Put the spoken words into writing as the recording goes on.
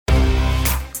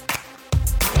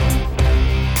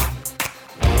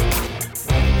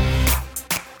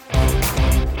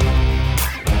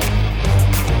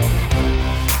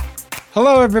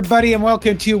Hello, everybody, and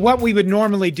welcome to what we would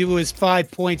normally do is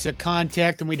 5 points of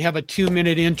contact, and we'd have a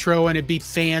 2-minute intro, and it'd be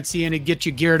fancy, and it'd get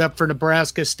you geared up for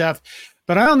Nebraska stuff.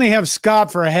 But I only have Scott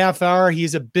for a half hour.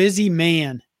 He's a busy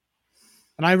man.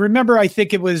 And I remember, I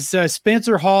think it was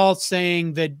Spencer Hall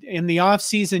saying that in the off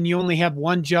season, you only have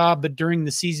one job, but during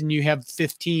the season, you have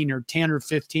 15 or 10 or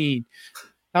 15.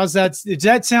 How's that? Does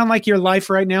that sound like your life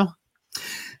right now?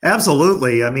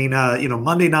 Absolutely. I mean,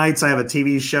 Monday nights I have a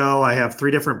TV show. I have 3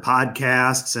 different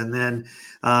podcasts, and then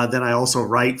I also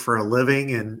write for a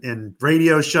living and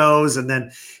radio shows. And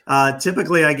then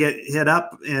typically I get hit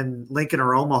up in Lincoln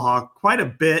or Omaha quite a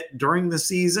bit during the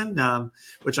season,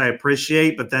 which I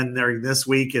appreciate. But then during this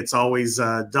week, it's always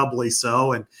doubly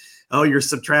so. And you're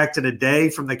subtracting a day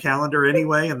from the calendar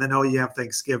anyway, and then you have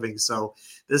Thanksgiving. So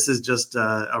this is just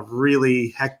a really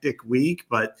hectic week,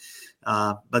 but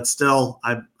still,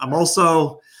 I'm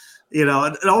also,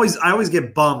 I always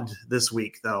get bummed this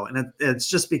week though. And it's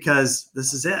just because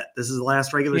this is it. This is the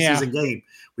last regular season game.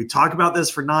 We talk about this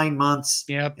for 9 months.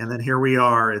 Yep. And then here we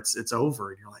are, it's over.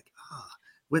 And you're like,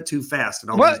 went too fast. It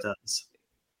always does.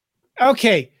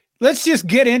 Okay. Let's just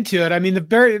get into it. I mean,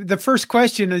 the first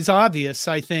question is obvious,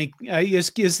 I think.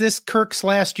 Is this Kirk's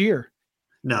last year?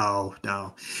 No.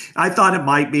 I thought it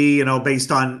might be,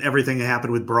 based on everything that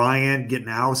happened with Brian getting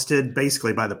ousted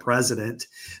basically by the president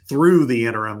through the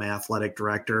interim athletic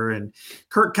director. And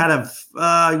Kirk kind of,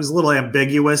 he was a little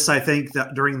ambiguous, I think,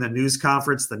 that during the news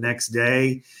conference the next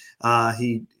day.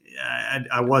 I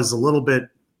was a little bit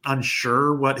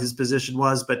unsure what his position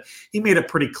was, but he made it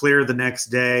pretty clear the next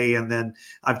day. And then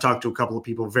I've talked to a couple of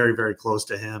people very, very close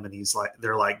to him, and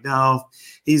they're like, no,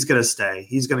 he's going to stay.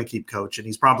 He's going to keep coaching.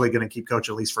 He's probably going to keep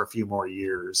coaching at least for a few more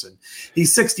years. And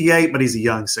he's 68, but he's a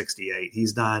young 68.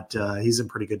 He's not, he's in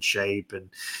pretty good shape, and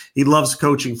he loves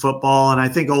coaching football. And I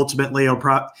think ultimately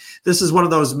this is one of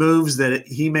those moves that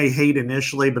he may hate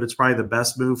initially, but it's probably the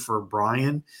best move for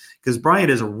Brian, because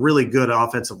Brian is a really good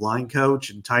offensive line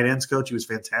coach and tight ends coach. He was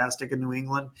fantastic in New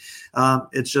England.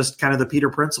 It's just kind of the Peter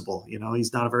principle.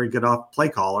 He's not a very good play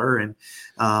caller, and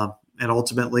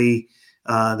ultimately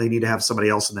they need to have somebody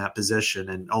else in that position.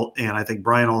 And I think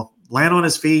Brian will land on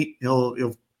his feet.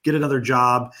 He'll get another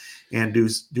job and do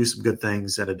some good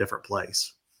things at a different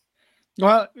place.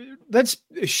 Well, let's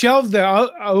shelve the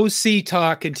OC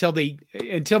talk until the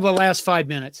last 5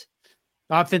 minutes.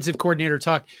 Offensive coordinator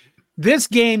talk. This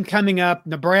game coming up,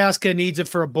 Nebraska needs it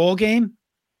for a bowl game.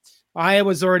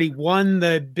 Iowa's already won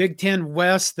the Big Ten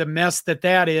West, the mess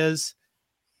that is.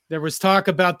 There was talk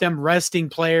about them resting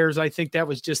players. I think that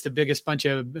was just the biggest bunch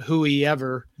of hooey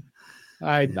ever.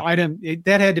 That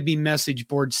had to be message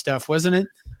board stuff, wasn't it?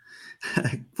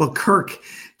 Well, Kirk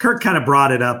kind of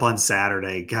brought it up on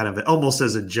Saturday, kind of almost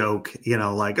as a joke,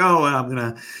 like, I'm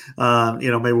going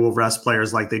to, maybe we'll rest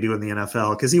players like they do in the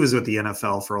NFL, because he was with the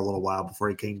NFL for a little while before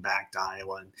he came back to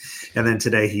Iowa. And then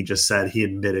today he just said he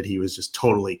admitted he was just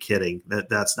totally kidding,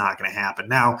 that's not going to happen.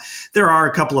 Now, there are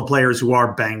a couple of players who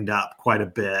are banged up quite a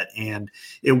bit, and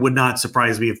it would not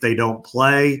surprise me if they don't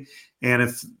play. And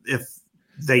if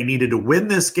they needed to win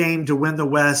this game to win the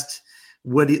West,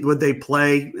 would they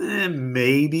play?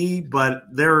 Maybe, but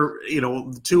they're,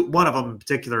 one of them in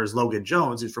particular is Logan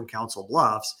Jones, who's from Council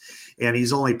Bluffs, and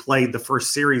he's only played the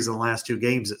first series in the last 2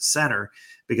 games at center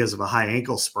because of a high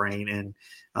ankle sprain, and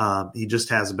he just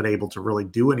hasn't been able to really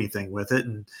do anything with it,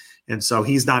 and so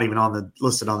he's not even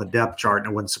listed on the depth chart,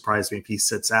 and it wouldn't surprise me if he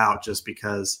sits out just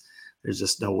because there's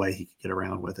just no way he could get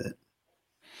around with it.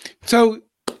 So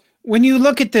when you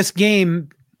look at this game,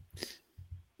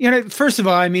 first of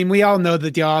all, I mean, we all know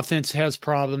that the offense has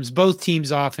problems. Both teams'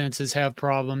 offenses have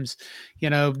problems.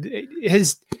 Do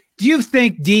you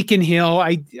think Deacon Hill?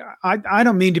 I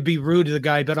don't mean to be rude to the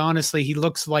guy, but honestly, he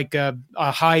looks like a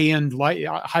high-end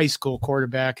high school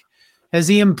quarterback. Has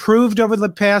he improved over the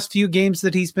past few games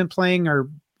that he's been playing,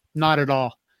 or not at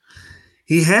all?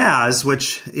 He has,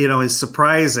 which, is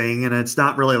surprising. And it's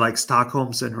not really like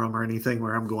Stockholm syndrome or anything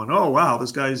where I'm going, oh, wow,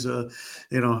 this guy's,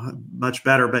 much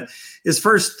better. But his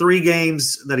first 3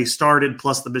 games that he started,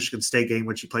 plus the Michigan State game,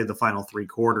 which he played the final 3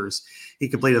 quarters, he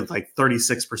completed like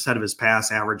 36% of his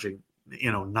pass, averaging,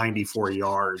 94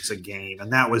 yards a game.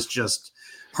 And that was just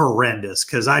horrendous,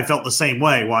 because I felt the same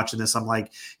way watching this. I'm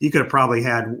like, you could have probably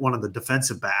had one of the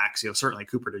defensive backs, certainly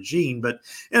Cooper DeJean, but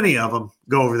any of them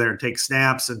go over there and take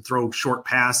snaps and throw short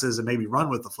passes and maybe run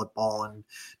with the football and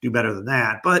do better than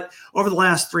that. But over the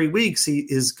last 3 weeks,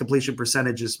 his completion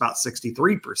percentage is about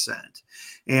 63%,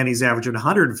 and he's averaging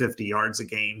 150 yards a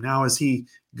game. Now, is he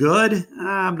good?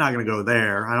 I'm not going to go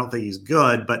there. I don't think he's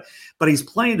good, but he's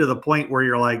playing to the point where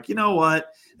you're like, you know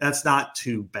what? That's not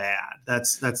too bad.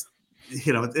 That's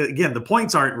again, the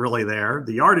points aren't really there.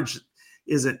 The yardage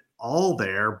isn't all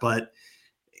there, but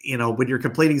when you're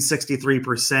completing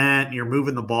 63%, you're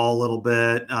moving the ball a little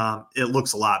bit, it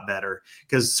looks a lot better,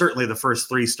 because certainly the first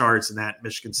 3 starts in that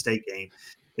Michigan State game,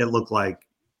 it looked like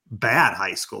bad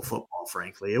high school football,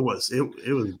 frankly. It was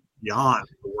beyond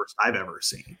the worst I've ever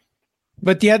seen.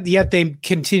 But yet they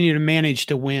continue to manage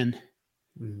to win.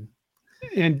 Mm-hmm.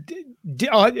 And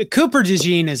Cooper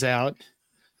DeJean is out.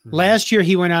 Mm-hmm. Last year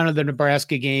he went out of the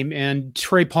Nebraska game, and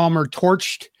Trey Palmer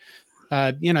torched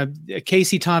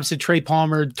Casey Thompson, Trey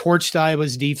Palmer torched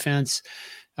Iowa's defense,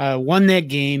 won that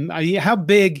game. How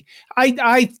big?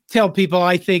 I tell people,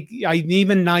 I think I'm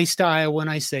even nice to Iowa when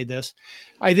I say this.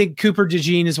 I think Cooper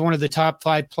DeJean is one of the top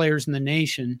 5 players in the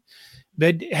nation.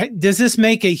 But does this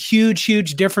make a huge,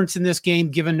 huge difference in this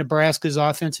game, given Nebraska's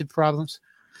offensive problems?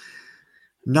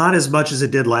 Not as much as it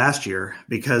did last year,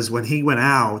 because when he went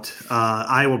out,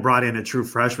 Iowa brought in a true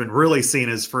freshman, really seeing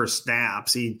his first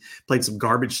snaps. He played some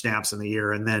garbage snaps in the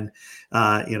year, and then,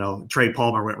 Trey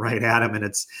Palmer went right at him. And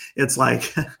it's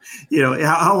like,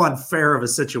 how unfair of a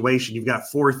situation. You've got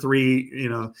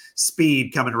 4.3,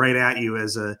 speed coming right at you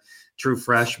as a true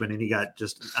freshman, and he got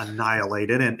just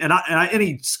annihilated. And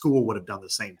any school would have done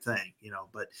the same thing,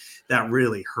 but that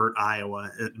really hurt Iowa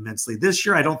immensely. This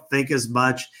year, I don't think as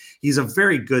much. He's a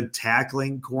very good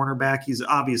tackling cornerback. He's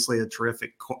obviously a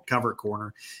terrific cover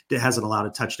corner that hasn't allowed a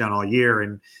touchdown all year,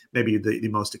 and maybe the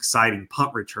most exciting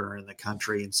punt returner in the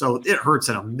country. And so it hurts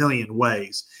in a million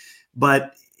ways.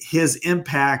 But his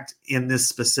impact in this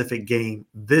specific game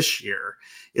this year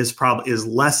is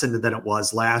lessened than it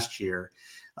was last year.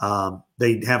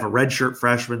 They have a redshirt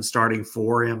freshman starting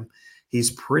for him.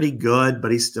 He's pretty good,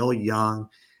 but he's still young.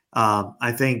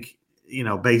 I think,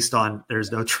 based on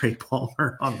there's no Trey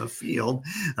Palmer on the field,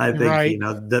 I think, right,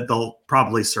 that they'll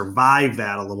probably survive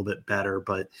that a little bit better.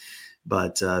 But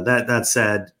that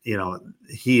said,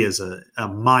 he is a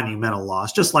monumental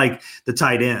loss, just like the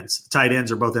tight ends. The tight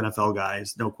ends are both NFL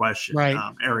guys, no question. Right.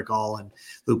 Eric All and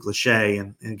Luke Lachey,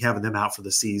 and having them out for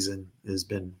the season has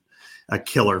been a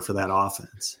killer for that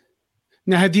offense.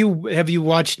 Now, have you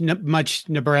watched much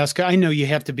Nebraska? I know you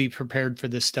have to be prepared for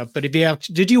this stuff, but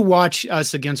did you watch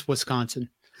us against Wisconsin?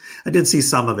 I did see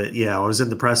some of it. Yeah, I was in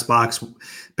the press box,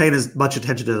 paying as much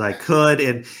attention as I could,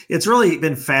 and it's really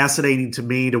been fascinating to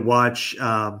me to watch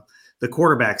the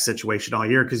quarterback situation all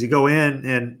year, because you go in,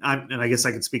 and I guess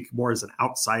I can speak more as an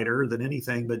outsider than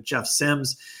anything, but Jeff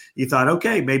Sims, you thought,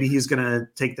 okay, maybe he's going to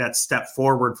take that step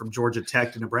forward from Georgia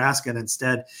Tech to Nebraska, and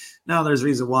instead, no, there's a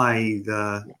reason why he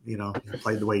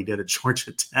played the way he did at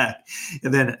Georgia Tech.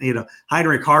 And then,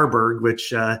 Heinrich Harburg,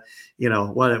 which,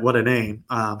 what a name.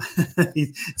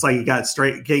 It's like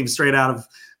he came straight out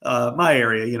of my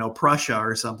area, Prussia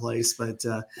or someplace. But,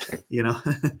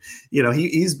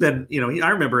 he's been, I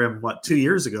remember him, 2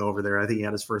 years ago over there. I think he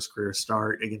had his first career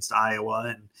start against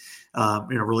Iowa, and,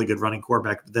 really good running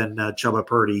quarterback. But then Chubba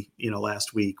Purdy,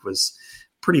 last week was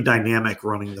pretty dynamic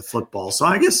running the football. So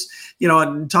I guess,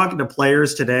 talking to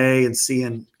players today and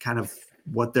seeing kind of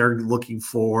what they're looking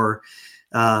for,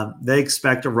 they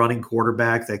expect a running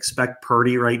quarterback. They expect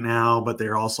Purdy right now, but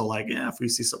they're also like, yeah, if we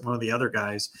see one of the other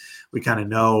guys, we kind of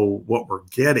know what we're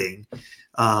getting.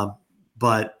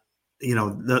 But,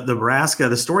 the Nebraska,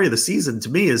 the story of the season to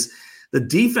me is the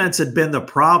defense had been the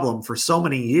problem for so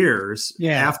many years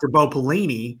after Bo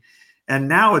Pelini. And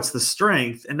now it's the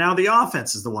strength, and now the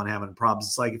offense is the one having problems.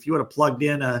 It's like if you would have plugged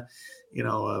in I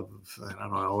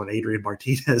don't know, an Adrian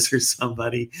Martinez or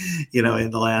somebody, in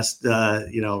the last,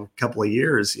 couple of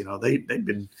years, they've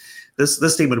been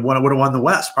this team would have won the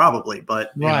West probably,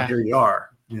 but here you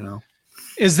are,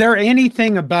 Is there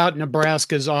anything about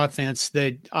Nebraska's offense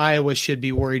that Iowa should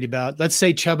be worried about? Let's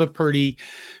say Chubba Purdy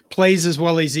plays as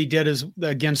well as he did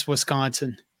against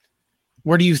Wisconsin.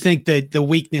 Where do you think that the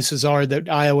weaknesses are that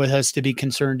Iowa has to be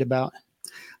concerned about?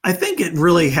 I think it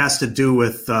really has to do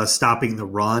with stopping the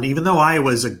run. Even though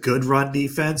Iowa is a good run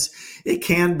defense, it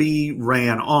can be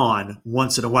ran on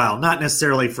once in a while. Not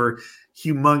necessarily for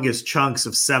humongous chunks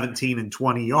of 17 and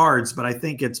 20 yards, but I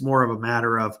think it's more of a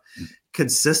matter of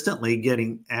consistently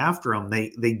getting after them.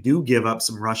 They do give up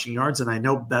some rushing yards, and I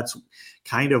know that's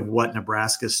kind of what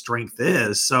Nebraska's strength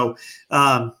is. So,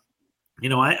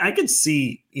 I could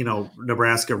see,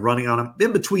 Nebraska running on them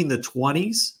in between the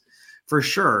 20s for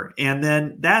sure. And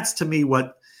then that's to me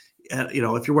what,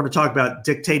 if you want to talk about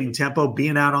dictating tempo,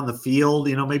 being out on the field,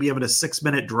 maybe having a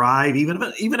 6-minute drive, even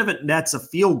if it nets a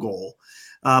field goal.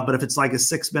 But if it's like a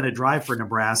 6-minute drive for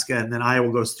Nebraska, and then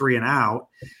Iowa goes 3 and out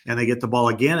and they get the ball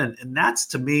again. And that's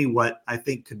to me what I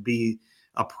think could be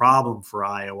a problem for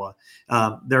Iowa.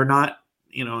 They're not,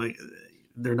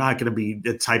 they're not going to be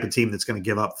the type of team that's going to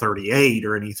give up 38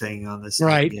 or anything on this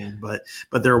game,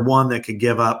 but they're one that could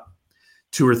give up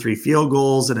 2 or 3 field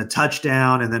goals and a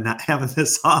touchdown, and then not having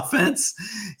this offense,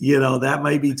 that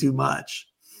might be too much.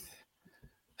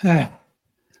 I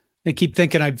keep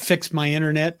thinking I'd fix my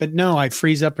internet, but no, I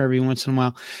freeze up every once in a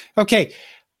while. Okay.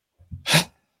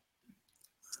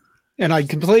 And I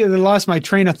completely lost my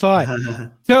train of thought.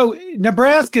 So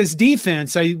Nebraska's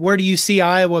defense, where do you see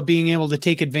Iowa being able to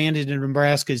take advantage of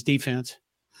Nebraska's defense?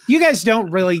 You guys don't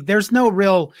really, there's no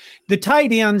real, the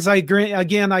tight ends, I agree.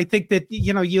 Again, I think that,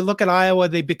 you look at Iowa,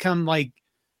 they become like,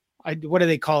 what do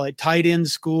they call it? Tight end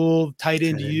school, tight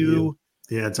end U.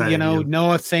 Yeah,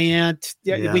 Noah Fant.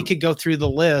 Yeah. We could go through the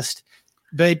list,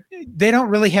 but they don't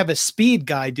really have a speed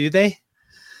guy, do they?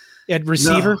 At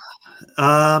receiver?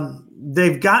 No.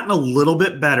 They've gotten a little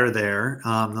bit better there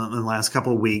in the last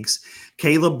couple of weeks.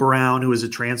 Caleb Brown, who is a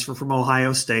transfer from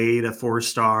Ohio State, a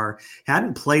 4-star,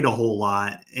 hadn't played a whole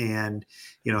lot and,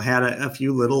 had a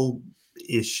few little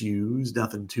issues,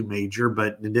 nothing too major,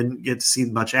 but didn't get to see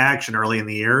much action early in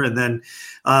the year. And then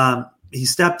he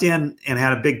stepped in and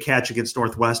had a big catch against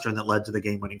Northwestern that led to the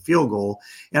game-winning field goal.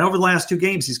 And over the last 2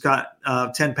 games, he's got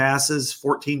 10 passes,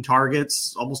 14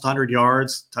 targets, almost 100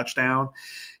 yards, touchdown.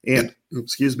 And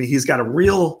he's got a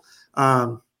real,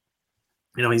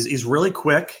 he's really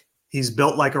quick. He's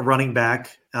built like a running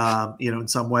back, in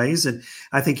some ways. And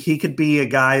I think he could be a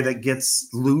guy that gets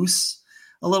loose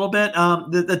a little bit.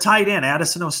 The tight end,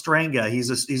 Addison Ostrenga,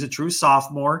 he's a true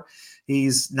sophomore.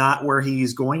 He's not where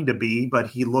he's going to be, but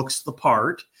he looks the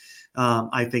part.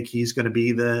 I think he's going to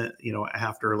be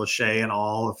after Lachey and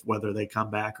all, of whether they come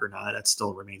back or not, that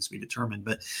still remains to be determined.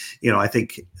 But, I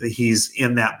think he's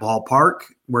in that ballpark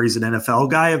where he's an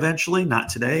NFL guy eventually, not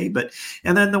today.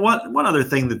 And then the one other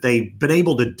thing that they've been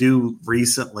able to do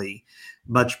recently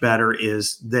much better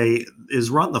is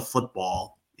run the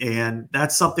football. And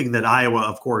that's something that Iowa,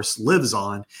 of course, lives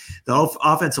on. The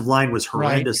offensive line was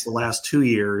horrendous the last 2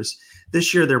 years.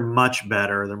 This year, they're much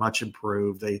better. They're much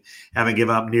improved. They haven't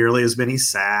given up nearly as many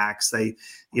sacks. They've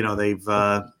just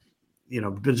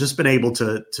been able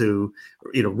to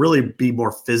really be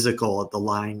more physical at the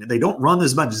line. They don't run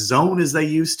as much zone as they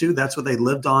used to. That's what they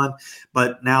lived on.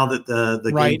 But now that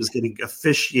the game is getting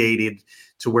officiated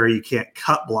to where you can't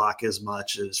cut block as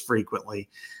much as frequently,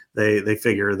 they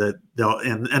figure that they'll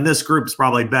and this group's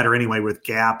probably better anyway with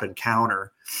gap and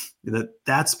counter.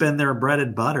 That's been their bread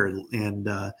and butter,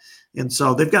 and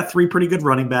so they've got 3 pretty good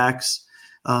running backs,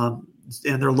 and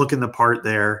they're looking the part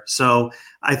there. So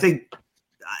I think,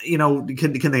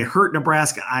 can they hurt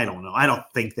Nebraska? I don't know. I don't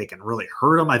think they can really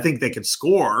hurt them. I think they can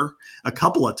score a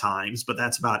couple of times, but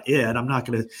that's about it. I'm not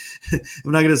going to,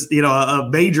 a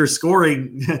major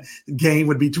scoring game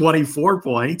would be 24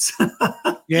 points.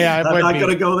 Yeah, I'm not going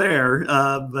to go there.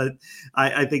 But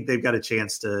I think they've got a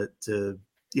chance to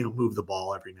move the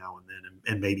ball every now and then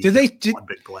and maybe one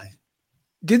big play.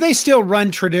 Do they still run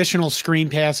traditional screen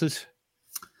passes?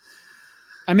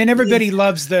 I mean, everybody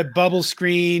loves the bubble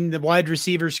screen, the wide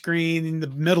receiver screen, the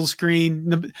middle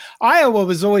screen. Iowa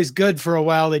was always good for a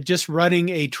while at just running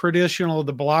a traditional,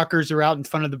 the blockers are out in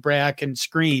front of the brack and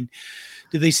screen.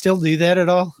 Do they still do that at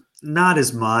all? Not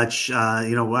as much.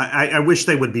 I wish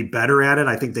they would be better at it.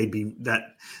 I think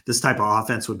this type of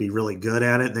offense would be really good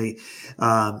at it. They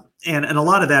and a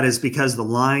lot of that is because the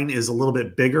line is a little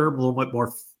bit bigger, a little bit more,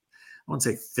 I wouldn't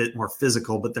say more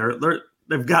physical, but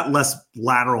they've got less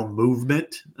lateral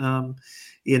movement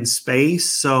in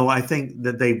space. So I think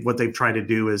that what they've tried to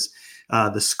do is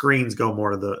the screens go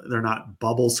more to they're not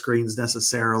bubble screens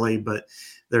necessarily, but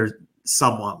they're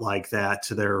somewhat like that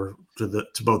to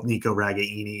both Nico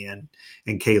Ragaini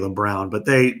and Caleb Brown, but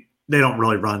they don't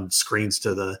really run screens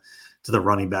to the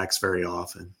running backs very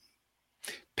often.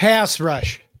 Pass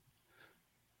rush.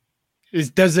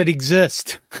 Does it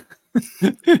exist?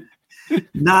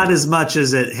 Not as much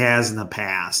as it has in the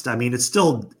past. I mean, it's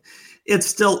still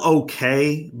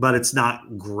okay, but it's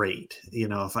not great.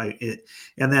 And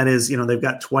that is, they've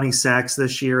got 20 sacks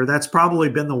this year. That's probably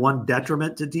been the one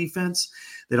detriment to defense.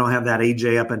 They don't have that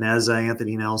AJ Epineza,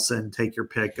 Anthony Nelson, take your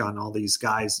pick on all these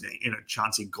guys,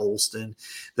 Chauncey Golston,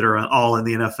 that are all in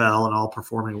the NFL and all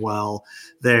performing well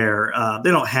there. They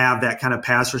don't have that kind of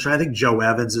pass rush. I think Joe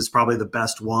Evans is probably the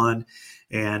best one.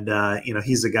 And,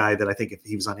 he's a guy that I think if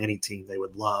he was on any team, they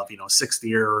would love, 6th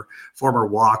year, former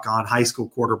walk-on high school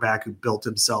quarterback who built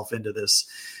himself into this,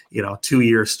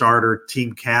 2-year starter,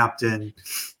 team captain,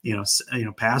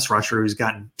 pass rusher who's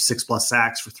gotten 6+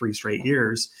 sacks for 3 straight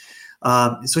years.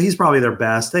 So he's probably their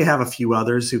best. They have a few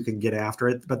others who can get after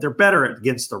it, but they're better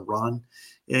against the run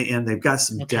and they've got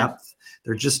some Okay. depth.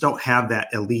 They just don't have that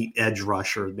elite edge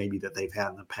rusher maybe that they've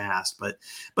had in the past, but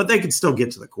they can still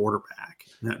get to the quarterback.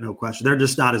 No question. They're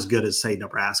just not as good as, say,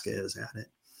 Nebraska is at it.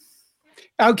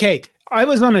 Okay. I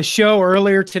was on a show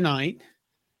earlier tonight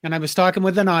and I was talking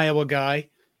with an Iowa guy,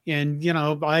 and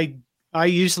I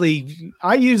usually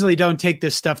don't take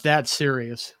this stuff that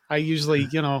serious. I usually,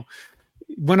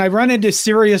 when I run into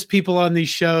serious people on these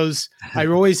shows, I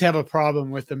always have a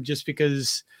problem with them just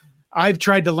because I've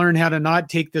tried to learn how to not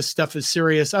take this stuff as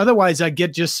serious. Otherwise, I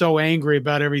get just so angry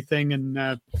about everything.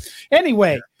 And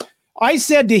anyway, I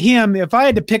said to him, if I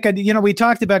had to pick we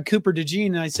talked about Cooper DeJean,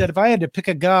 and I said, if I had to pick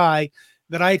a guy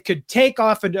that I could take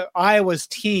off of Iowa's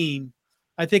team,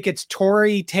 I think it's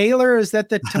Torrey Taylor. Is that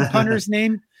the punter's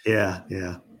name? Yeah.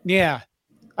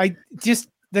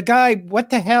 The guy, what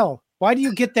the hell? Why do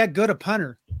you get that good a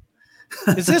punter?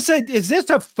 Is this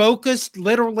a focused,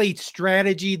 literally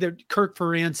strategy that Kirk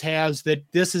Ferentz has, that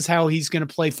this is how he's going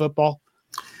to play football?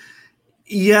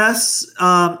 Yes,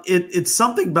 it's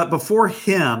something, but before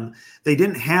him, they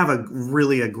didn't have a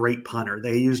great punter.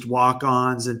 They used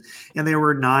walk-ons and they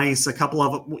were nice. A couple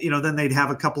of, then they'd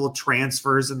have a couple of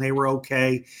transfers and they were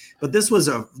okay. But this was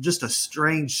just a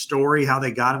strange story how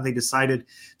they got him. They decided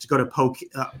to go to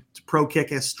Pro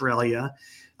Kick Australia,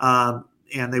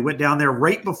 and they went down there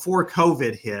right before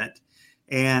COVID hit.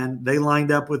 And they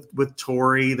lined up with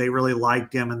Torrey. They really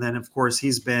liked him. And then, of course,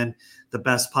 he's been the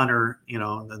best punter, in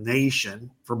the nation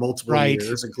for multiple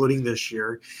years, including this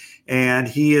year. And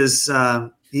he is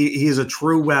he is a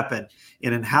true weapon.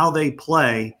 And in how they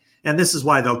play, and this is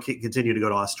why they'll continue to go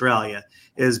to Australia,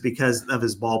 is because of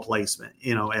his ball placement,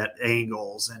 at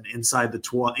angles and inside the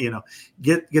 12,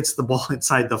 gets the ball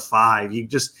inside the 5.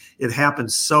 It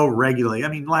happens so regularly. I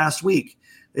mean, last week,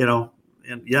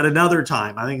 and yet another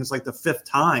time, I think it's like the 5th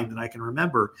time that I can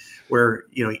remember where,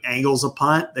 he angles a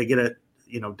punt, they get it,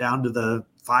 down to the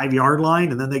 5-yard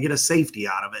line, and then they get a safety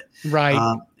out of it. Right.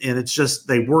 And it's just,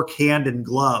 they work hand in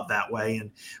glove that way.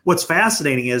 And what's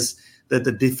fascinating is that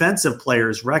the defensive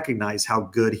players recognize how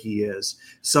good he is.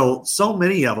 So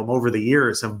many of them over the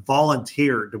years have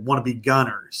volunteered to want to be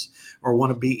gunners, or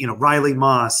want to be, Riley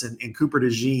Moss and Cooper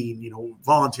DeJean,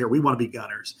 volunteer. We want to be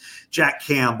gunners. Jack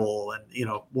Campbell, and,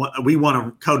 we want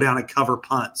to go down and cover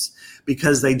punts,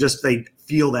 because they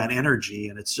feel that energy.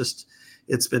 And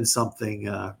it's been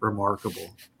something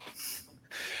remarkable.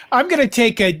 I'm going to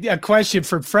take a question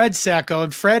from Fred Sacco,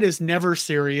 and Fred is never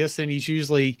serious, and he's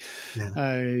usually,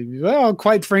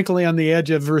 quite frankly, on the edge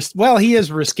of he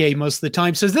is risque most of the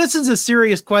time. So this is a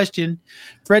serious question.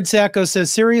 Fred Sacco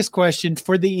says, serious question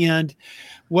for the end.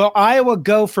 Will Iowa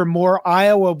go for more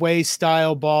Iowa way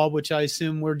style ball, which I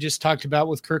assume we're just talked about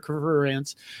with Kirk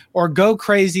Ferentz, or go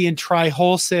crazy and try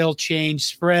wholesale change,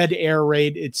 spread, air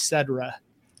raid, etc.?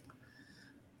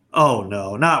 Oh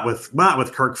no, not with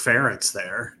Kirk Ferentz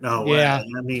there. No way. Yeah.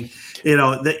 I mean,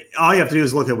 all you have to do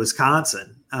is look at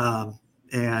Wisconsin, and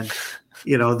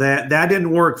that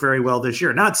didn't work very well this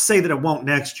year. Not to say that it won't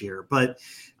next year, but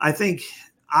I think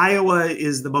Iowa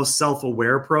is the most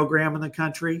self-aware program in the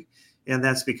country, and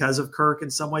that's because of Kirk. In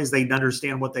some ways, they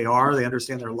understand what they are, they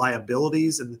understand their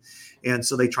liabilities, and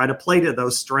so they try to play to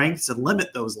those strengths and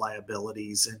limit those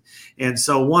liabilities. And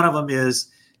so one of them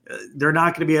is, they're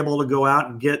not going to be able to go out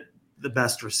and get the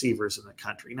best receivers in the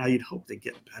country. Now, you'd hope they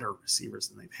get better receivers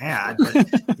than they've had, but,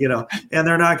 and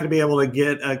they're not going to be able to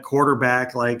get a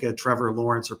quarterback like a Trevor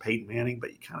Lawrence or Peyton Manning,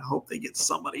 but you kind of hope they get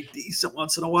somebody decent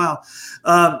once in a while.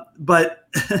 But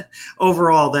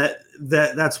overall,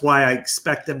 that's why I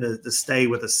expect them to stay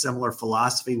with a similar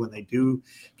philosophy when they do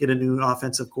get a new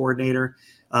offensive coordinator.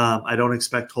 I don't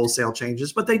expect wholesale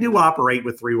changes, but they do operate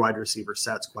with 3 wide receiver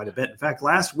sets quite a bit. In fact,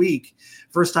 last week,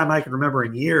 first time I can remember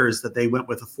in years that they went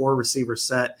with a 4 receiver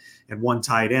set and 1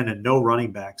 tight end and no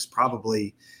running backs.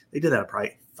 Probably they did that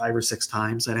probably 5 or 6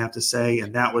 times, I'd have to say,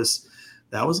 and that was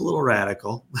a little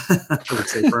radical, I would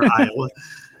say, for Iowa.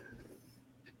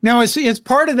 Now, is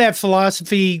part of that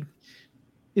philosophy?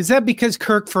 Is that because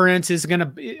Kirk Ferentz is going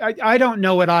to – I don't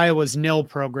know what Iowa's nil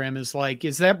program is like.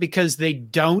 Is that because they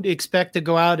don't expect to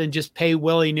go out and just pay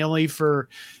willy-nilly for,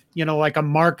 like a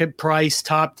market price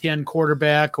top 10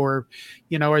 quarterback, or,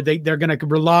 are they're going to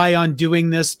rely on doing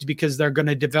this because they're going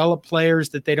to develop players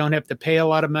that they don't have to pay a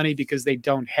lot of money because they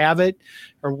don't have it?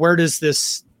 Or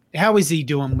how is he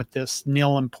doing with this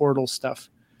nil and portal stuff?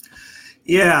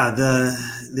 Yeah, the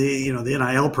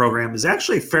NIL program is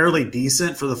actually fairly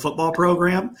decent for the football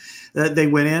program. They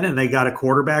went in and they got a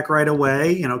quarterback right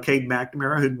away. Cade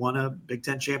McNamara, who'd won a Big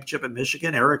Ten championship at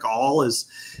Michigan. Eric All was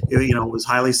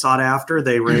highly sought after.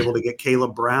 They were able to get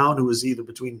Caleb Brown, who was either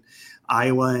between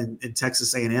Iowa and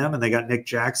Texas A&M, and they got Nick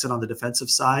Jackson on the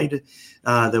defensive side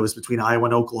that was between Iowa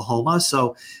and Oklahoma.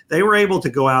 So they were able to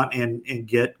go out and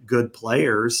get good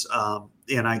players,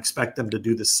 and I expect them to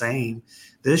do the same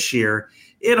this year.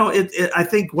 I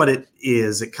think what it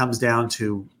is, it comes down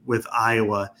to with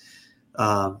Iowa,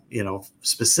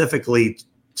 specifically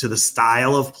to the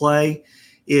style of play,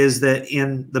 is that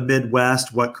in the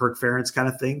Midwest, what Kirk Ferentz kind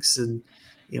of thinks, and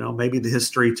maybe the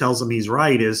history tells him he's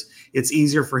right, is it's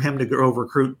easier for him to go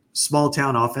recruit small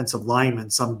town offensive linemen,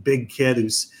 some big kid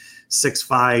who's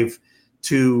 6'5",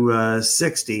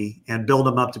 260, and build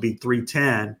him up to be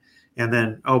 310. And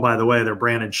then, oh, by the way, they're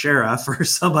Brandon Sheriff or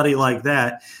somebody like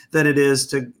that, than it is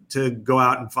to go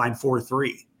out and find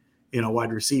 4-3,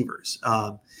 wide receivers,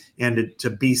 and to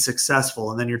be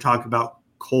successful. And then you're talking about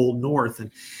cold north,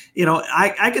 and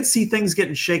I could see things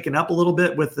getting shaken up a little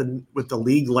bit with the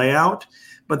league layout,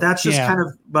 but that's just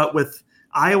but with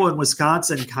Iowa and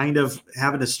Wisconsin kind of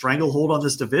having a stranglehold on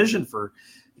this division for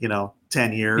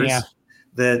 10 years,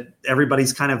 that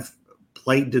everybody's kind of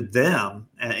played to them,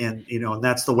 and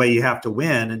that's the way you have to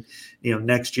win. And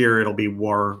next year it'll be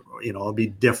more, it'll be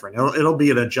different. It'll be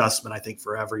an adjustment, I think,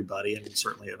 for everybody, and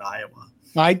certainly at Iowa.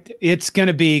 It's going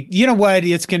to be,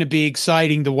 it's going to be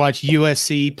exciting to watch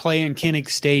USC play in Kinnick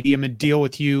Stadium and deal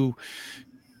with you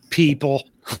people.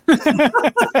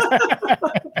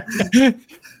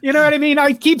 You know what I mean?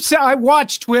 I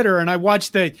watch Twitter and I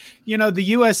watch the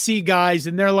USC guys,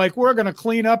 and they're like, we're going to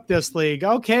clean up this league.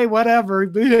 Okay, whatever.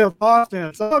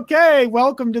 Offense. Okay.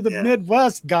 Welcome to the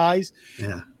Midwest, guys.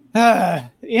 Yeah.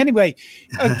 Anyway.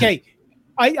 Okay.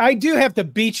 I do have to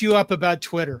beat you up about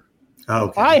Twitter.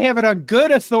 Okay. I have it on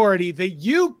good authority that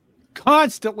you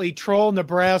constantly troll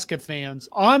Nebraska fans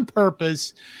on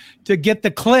purpose to get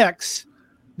the clicks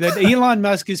that Elon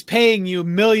Musk is paying you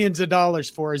millions of dollars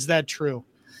for. Is that true?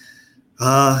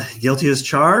 Guilty as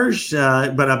charged,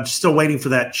 but I'm still waiting for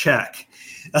that check.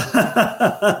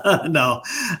 No,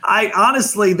 I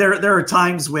honestly, there are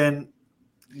times when,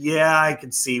 I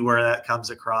can see where that comes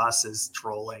across as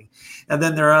trolling. And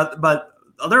then there are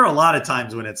a lot of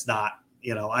times when it's not.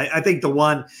 I think the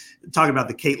one talking about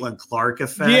the Caitlin Clark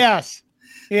effect. Yes.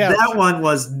 That one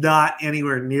was not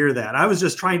anywhere near that. I was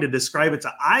just trying to describe it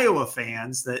to Iowa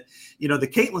fans that, the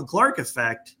Caitlin Clark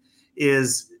effect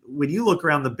is when you look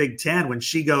around the Big Ten, when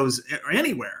she goes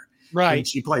anywhere, right? When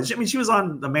she plays. I mean, she was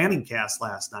on the Manning cast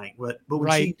last night, but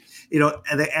when she,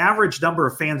 and the average number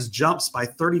of fans jumps by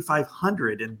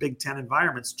 3,500 in Big Ten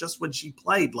environments just when she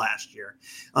played last year.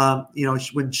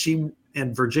 When she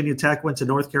and Virginia Tech went to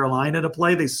North Carolina to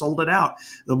play, they sold it out.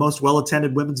 The most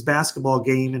well-attended women's basketball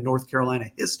game in North Carolina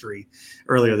history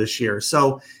earlier this year.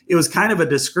 So it was kind of a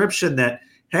description that,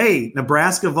 hey,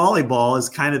 Nebraska volleyball is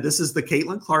this is the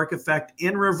Caitlin Clark effect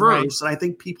in reverse. Right. And I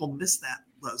think people miss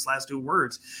those last two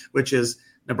words, which is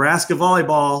Nebraska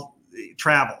volleyball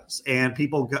travels, and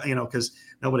people go, because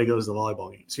nobody goes to the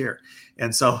volleyball games here.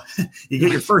 And so you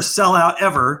get your first sellout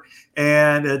ever,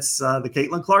 and it's the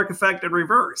Caitlin Clark effect in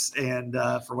reverse. And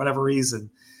for whatever reason,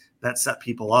 that set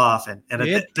people off. And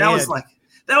that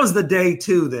was the day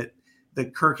too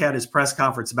that Kirk had his press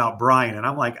conference about Brian. And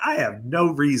I'm like, I have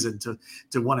no reason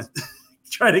to want to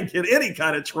try to get any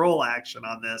kind of troll action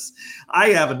on this. I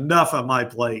have enough on my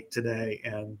plate today,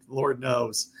 and Lord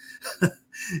knows, I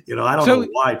don't know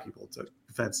why people took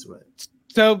offense to it.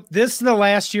 So this is the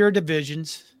last year of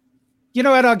divisions. And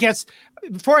I guess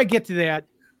before I get to that,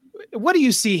 what do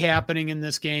you see happening in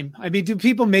this game? I mean, do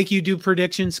people make you do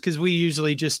predictions? Because we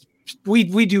usually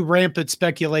we do rampant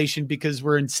speculation because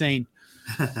we're insane.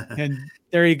 And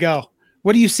there you go.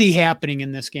 What do you see happening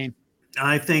in this game?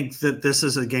 I think that this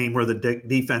is a game where the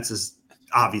defenses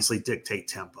obviously dictate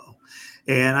tempo.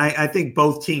 And I think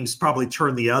both teams probably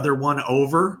turn the other one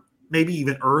over, maybe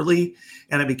even early,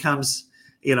 and it becomes –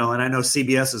 and I know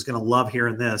CBS is going to love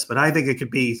hearing this, but I think it could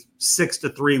be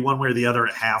 6-3 one way or the other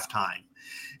at halftime,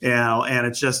 and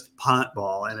it's just punt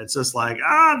ball, and it's just like,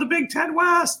 the Big Ten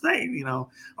West,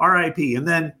 RIP. And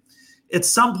then at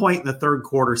some point in the third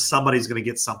quarter, somebody's going to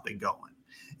get something going,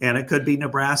 and it could be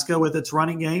Nebraska with its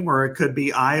running game, or it could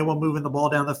be Iowa moving the ball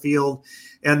down the field,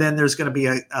 and then there's going to be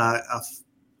a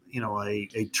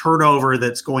turnover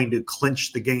that's going to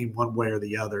clinch the game one way or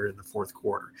the other in the fourth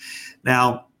quarter.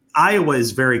 Now, Iowa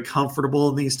is very comfortable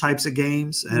in these types of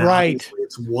games, and right,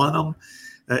 it's won them.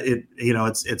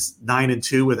 It's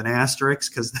 9-2 with an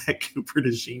asterisk because that Cooper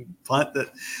DeJean punt that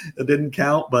didn't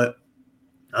count. But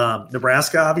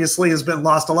Nebraska obviously has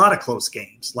lost a lot of close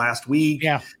games last week.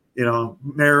 Yeah,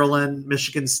 Maryland,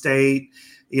 Michigan State.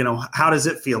 How does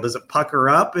it feel? Does it pucker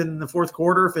up in the fourth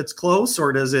quarter if it's close,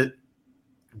 or does it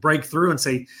break through and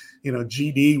say,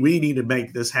 GD, we need to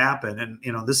make this happen.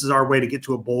 And, this is our way to get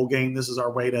to a bowl game. This is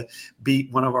our way to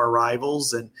beat one of our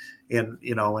rivals and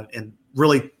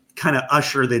really kind of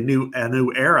usher a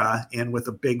new era in with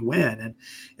a big win.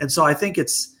 And so I think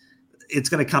it's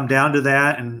going to come down to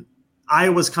that. And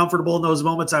Iowa's comfortable in those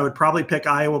moments. I would probably pick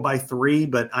Iowa by 3,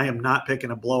 but I am not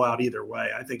picking a blowout either way.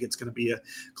 I think it's going to be a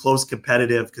close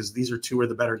competitive because these are two of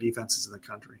the better defenses in the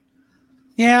country.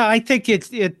 Yeah, I think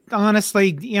it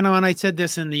honestly, and I said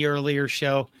this in the earlier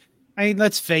show.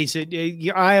 Let's face it,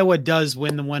 Iowa does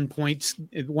win the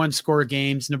 1-score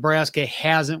games. Nebraska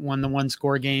hasn't won the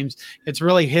 1-score games. It's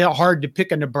really hard to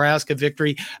pick a Nebraska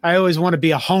victory. I always want to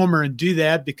be a homer and do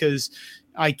that because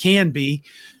I can be,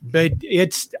 but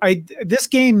this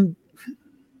game,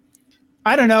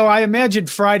 I don't know. I imagine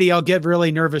Friday I'll get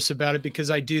really nervous about it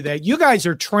because I do that. You guys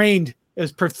are trained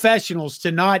as professionals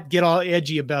to not get all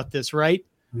edgy about this, right?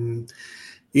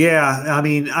 Yeah. I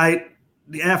mean,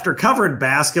 after covering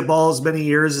basketball as many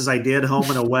years as I did home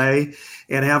and away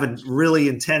and having really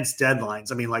intense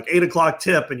deadlines, I mean, like 8:00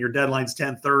 tip and your deadline's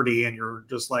 10:30 and you're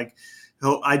just like,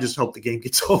 oh, I just hope the game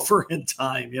gets over in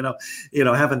time.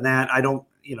 Having that, I don't,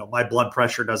 my blood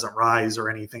pressure doesn't rise or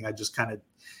anything. I just kind of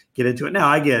get into it. Now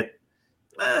I get,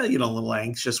 a little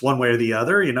anxious one way or the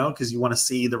other, because you want to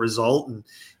see the result and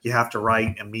you have to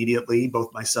write immediately.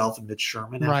 Both myself and Mitch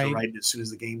Sherman have to write as soon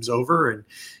as the game's over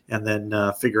and then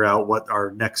figure out what our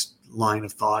next line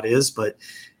of thought is. But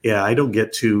yeah, I don't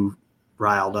get too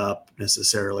riled up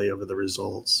necessarily over the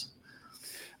results.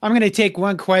 I'm going to take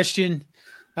one question.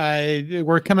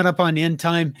 We're coming up on end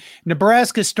time.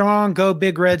 Nebraska strong, go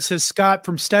Big Red, says Scott.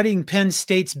 From studying Penn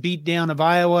State's beatdown of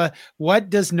Iowa, what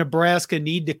does Nebraska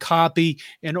need to copy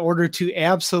in order to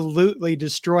absolutely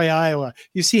destroy Iowa?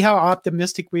 You see how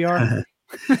optimistic we are?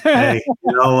 Hey,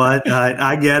 you know what?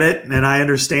 I get it and I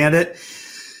understand it.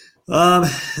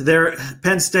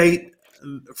 Penn State,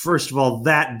 first of all,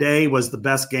 that day was the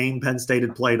best game Penn State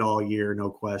had played all year, no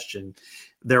question.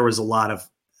 There was a lot of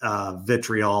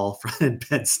vitriol from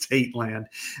Penn State land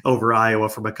over Iowa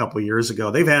from a couple of years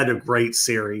ago. They've had a great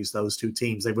series, those two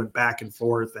teams. They went back and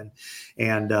forth,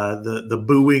 and the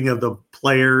booing of the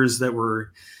players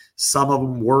some of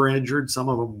them were injured, some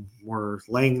of them were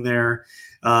laying there.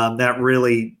 That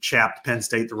really chapped Penn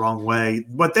State the wrong way.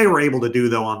 What they were able to do,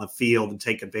 though, on the field and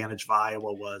take advantage of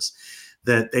Iowa was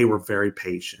that they were very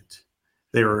patient.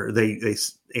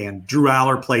 And Drew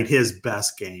Aller played his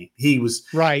best game. He was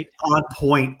on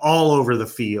point all over the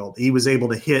field. He was able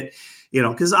to hit,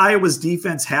 because Iowa's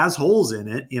defense has holes in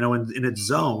it, in its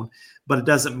zone, but it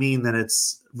doesn't mean that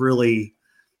it's really,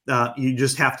 you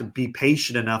just have to be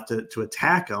patient enough to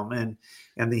attack them.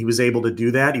 And he was able to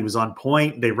do that. He was on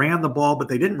point. They ran the ball, but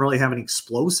they didn't really have any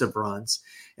explosive runs.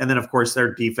 And then, of course,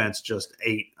 their defense just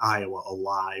ate Iowa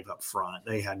alive up front.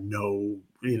 They had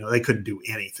they couldn't do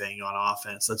anything on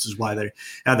offense. This is why they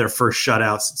had their first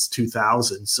shutout since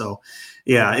 2000. So,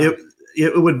 yeah,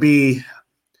 it would be,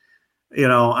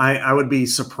 I would be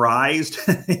surprised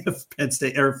if Penn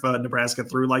State or if Nebraska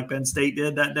threw like Penn State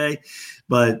did that day.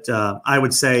 But I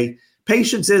would say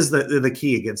patience is the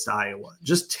key against Iowa.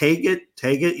 Just take it.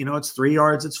 It's 3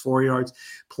 yards, it's 4 yards.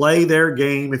 Play their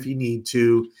game if you need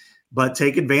to. But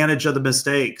take advantage of the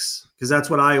mistakes because that's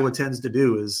what Iowa tends to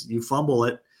do is you fumble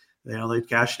it, they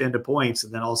cash it into points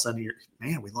and then all of a sudden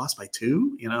we lost by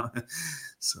 2,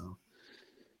 So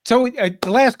the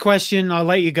last question, I'll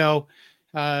let you go.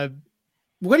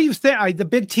 What do you think? The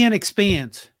Big Ten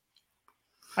expands.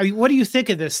 What do you think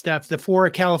of this stuff? The 4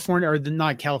 California or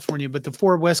not California, but the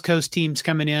 4 West Coast teams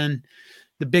coming in,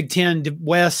 the Big Ten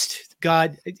West.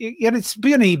 God, it's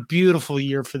been a beautiful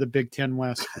year for the Big Ten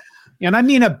West. And I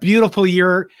mean a beautiful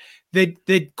year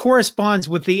that corresponds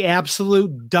with the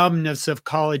absolute dumbness of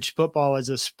college football as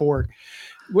a sport.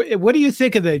 What do you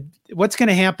think of what's going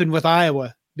to happen with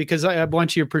Iowa? Because I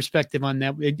want your perspective on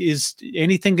that. Is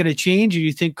anything going to change, or do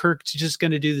you think Kirk's just going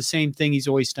to do the same thing he's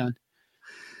always done?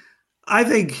 I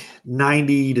think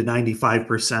 90 to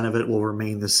 95% of it will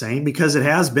remain the same because it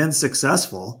has been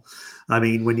successful. I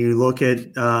mean, when you look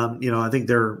at, I think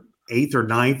they're 8th or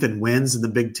 9th in wins in the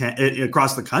Big Ten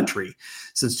across the country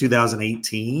since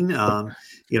 2018. In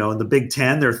the Big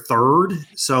Ten, they're 3rd.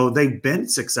 So they've been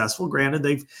successful. Granted,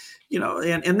 they've,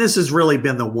 and this has really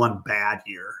been the one bad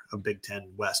year of Big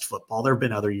Ten West football. There have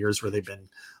been other years where they've been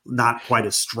not quite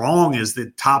as strong as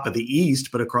the top of the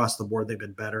East, but across the board, they've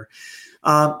been better.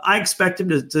 I expect them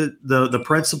the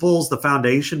principles, the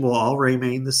foundation will all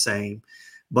remain the same.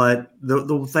 But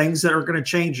the things that are going to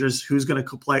change is who's going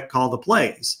to call the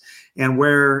plays. And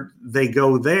where they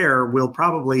go there will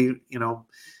probably,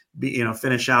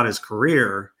 finish out his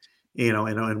career.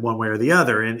 in one way or the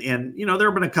other. And there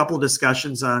have been a couple of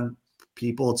discussions on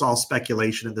people. It's all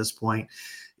speculation at this point.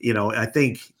 I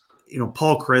think,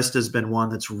 Paul Christ has been one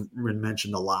that's been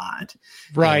mentioned a lot.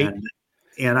 Right.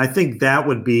 And I think that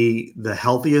would be the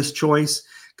healthiest choice,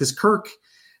 because Kirk's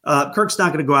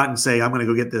not going to go out and say, I'm going to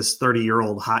go get this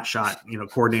 30-year-old hotshot,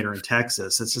 coordinator in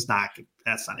Texas. It's just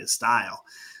that's not his style.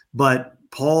 But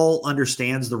Paul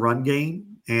understands the run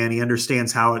game, and he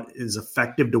understands how it is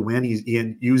effective to win.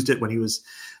 He used it when he was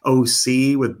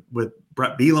OC with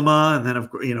Brett Bielema, and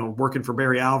then working for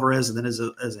Barry Alvarez, and then as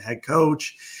a head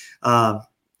coach.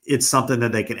 It's something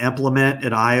that they can implement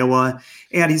at Iowa,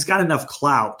 and he's got enough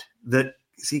clout that.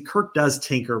 See, Kirk does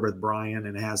tinker with Brian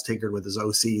and has tinkered with his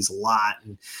OCs a lot,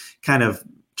 and kind of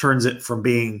turns it from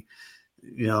being,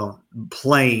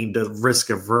 plain to risk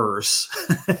averse.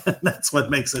 That's what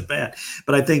makes it bad.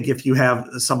 But I think if you have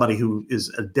somebody who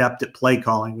is adept at play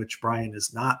calling, which Brian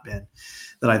has not been,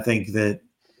 then I think that,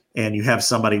 and you have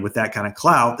somebody with that kind of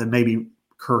clout, then maybe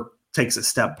Kirk takes a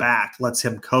step back, lets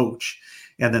him coach.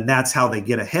 And then that's how they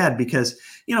get ahead, because,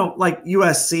 like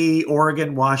USC,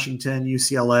 Oregon, Washington,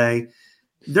 UCLA,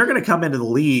 they're going to come into the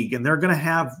league and they're going to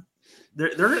have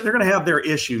they're going to have their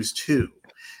issues too.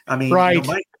 I mean, right.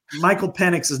 Michael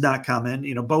Penix is not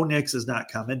coming. Bo Nix is not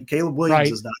coming. Caleb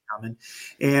Williams is not coming.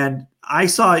 And I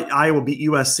saw Iowa beat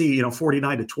USC,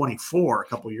 49-24 a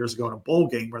couple of years ago in a bowl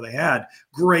game where they had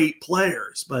great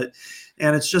players.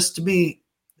 And it's just, to me,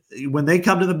 when they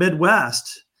come to the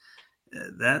Midwest,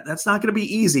 that's not going to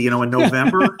be easy. In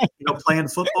November, playing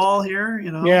football here.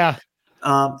 Yeah.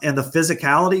 And the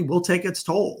physicality will take its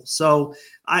toll. So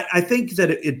I think that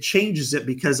it changes it,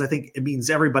 because I think it means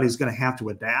everybody's going to have to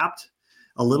adapt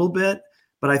a little bit.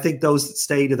 But I think those that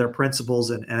stay to their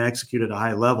principles and execute at a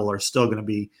high level are still going to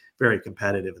be very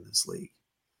competitive in this league.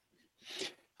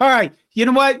 All right. You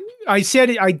know what? I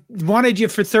said I wanted you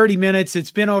for 30 minutes.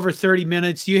 It's been over 30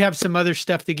 minutes. You have some other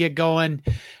stuff to get going.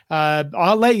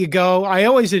 I'll let you go. I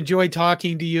always enjoy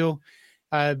talking to you.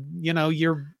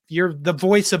 You're the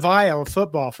voice of Iowa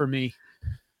football for me.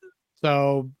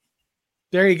 So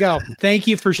there you go. Thank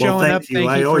you for showing up.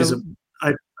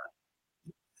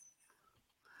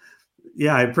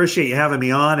 I appreciate you having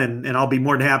me on, and I'll be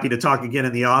more than happy to talk again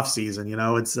in the off season.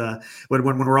 It's when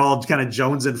we're all kind of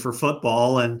jonesing for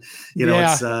football, and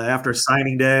it's after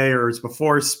signing day, or it's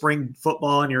before spring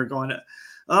football, and you're going,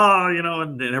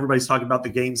 and everybody's talking about the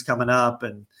games coming up,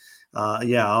 and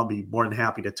I'll be more than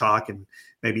happy to talk and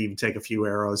maybe even take a few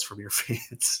arrows from your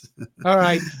fans. All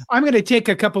right. I'm going to take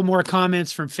a couple more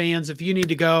comments from fans. If you need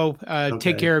to go,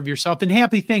 Take care of yourself, and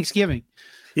happy Thanksgiving.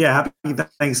 Yeah. Happy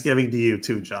Thanksgiving to you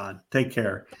too, John. Take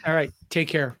care. All right. Take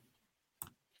care.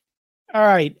 All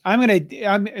right.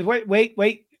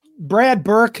 Wait. Brad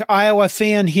Burke, Iowa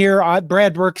fan here.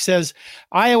 Brad Burke says,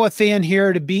 Iowa fan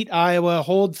here to beat Iowa,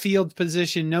 hold field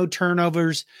position, no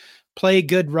turnovers, play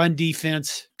good run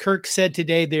defense. Kirk said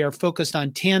today they are focused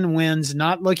on 10 wins,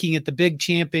 not looking at the big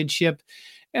championship.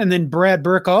 And then Brad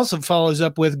Burke also follows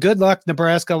up with, good luck,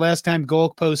 Nebraska. Last time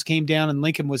goalpost came down in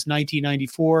Lincoln was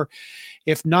 1994.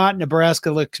 If not,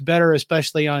 Nebraska looks better,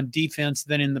 especially on defense,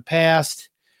 than in the past.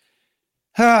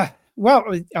 Well,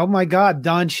 oh my God,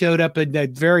 Don showed up at the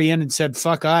very end and said,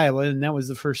 fuck Iowa. And that was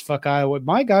the first fuck Iowa.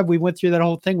 My God, we went through that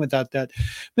whole thing without that.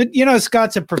 But,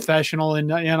 Scott's a professional,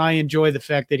 and I enjoy the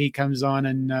fact that he comes on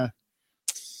and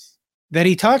that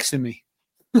he talks to me.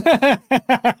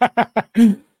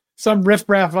 Some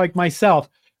riffraff like myself.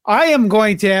 I am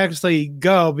going to actually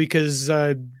go because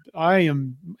I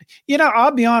am,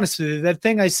 I'll be honest with you. That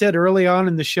thing I said early on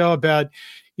in the show about,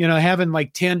 having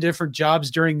like 10 different jobs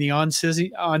during the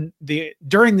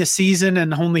during the season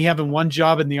and only having one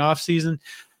job in the off season.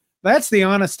 That's the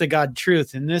honest to God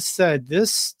truth. And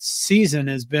this season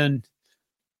it's been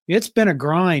a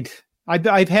grind.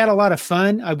 I've had a lot of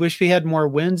fun. I wish we had more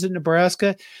wins in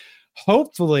Nebraska.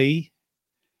 Hopefully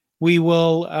we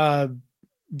will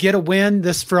get a win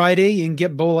this Friday and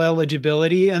get bowl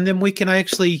eligibility. And then we can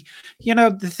actually,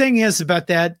 the thing is about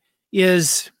that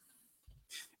is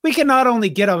we can not only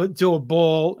get to a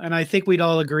bowl, and I think we'd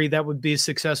all agree that would be a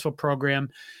successful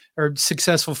program or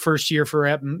successful first year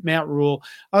for Matt Rule.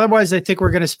 Otherwise, I think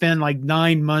we're going to spend like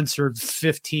 9 months or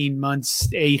 15 months,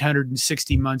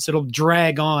 860 months. It'll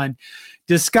drag on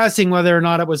discussing whether or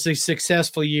not it was a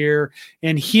successful year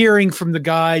and hearing from the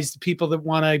guys, the people that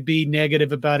want to be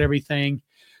negative about everything.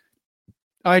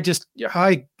 I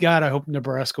hope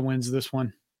Nebraska wins this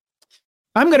one.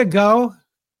 I'm going to go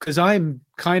because I'm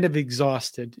kind of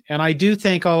exhausted. And I do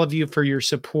thank all of you for your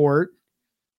support.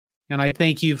 And I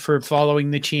thank you for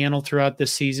following the channel throughout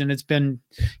this season. It's been,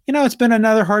 it's been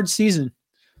another hard season.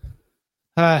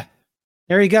 There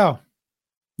you go.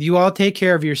 You all take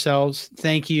care of yourselves.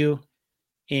 Thank you.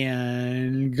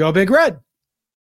 And go Big Red.